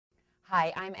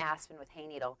Hi, I'm Aspen with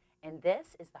Hayneedle, and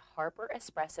this is the Harper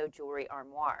Espresso Jewelry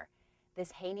Armoire.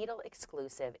 This Hayneedle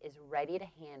exclusive is ready to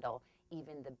handle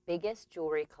even the biggest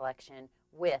jewelry collection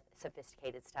with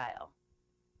sophisticated style.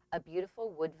 A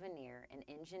beautiful wood veneer and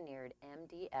engineered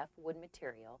MDF wood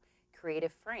material create a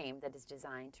frame that is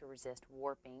designed to resist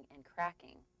warping and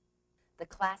cracking. The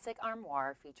classic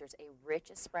armoire features a rich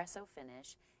espresso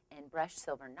finish and brushed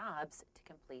silver knobs to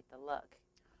complete the look.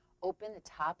 Open the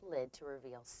top lid to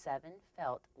reveal 7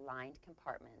 felt-lined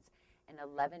compartments and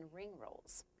 11 ring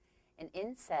rolls. An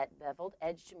inset beveled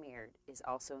edged mirror is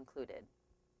also included.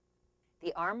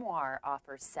 The armoire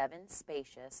offers 7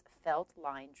 spacious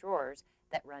felt-lined drawers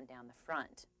that run down the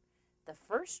front. The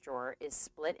first drawer is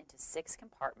split into 6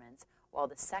 compartments, while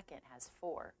the second has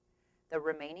 4. The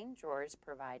remaining drawers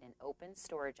provide an open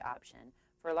storage option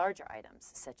for larger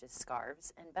items such as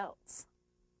scarves and belts.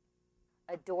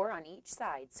 A door on each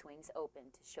side swings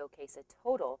open to showcase a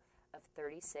total of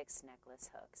 36 necklace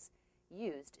hooks,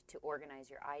 used to organize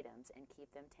your items and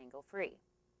keep them tangle-free.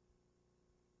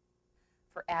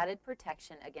 For added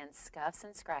protection against scuffs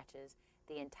and scratches,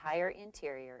 the entire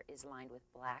interior is lined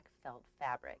with black felt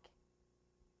fabric.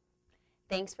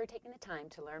 Thanks for taking the time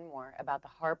to learn more about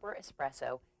the Harper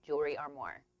Espresso Jewelry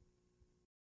Armoire.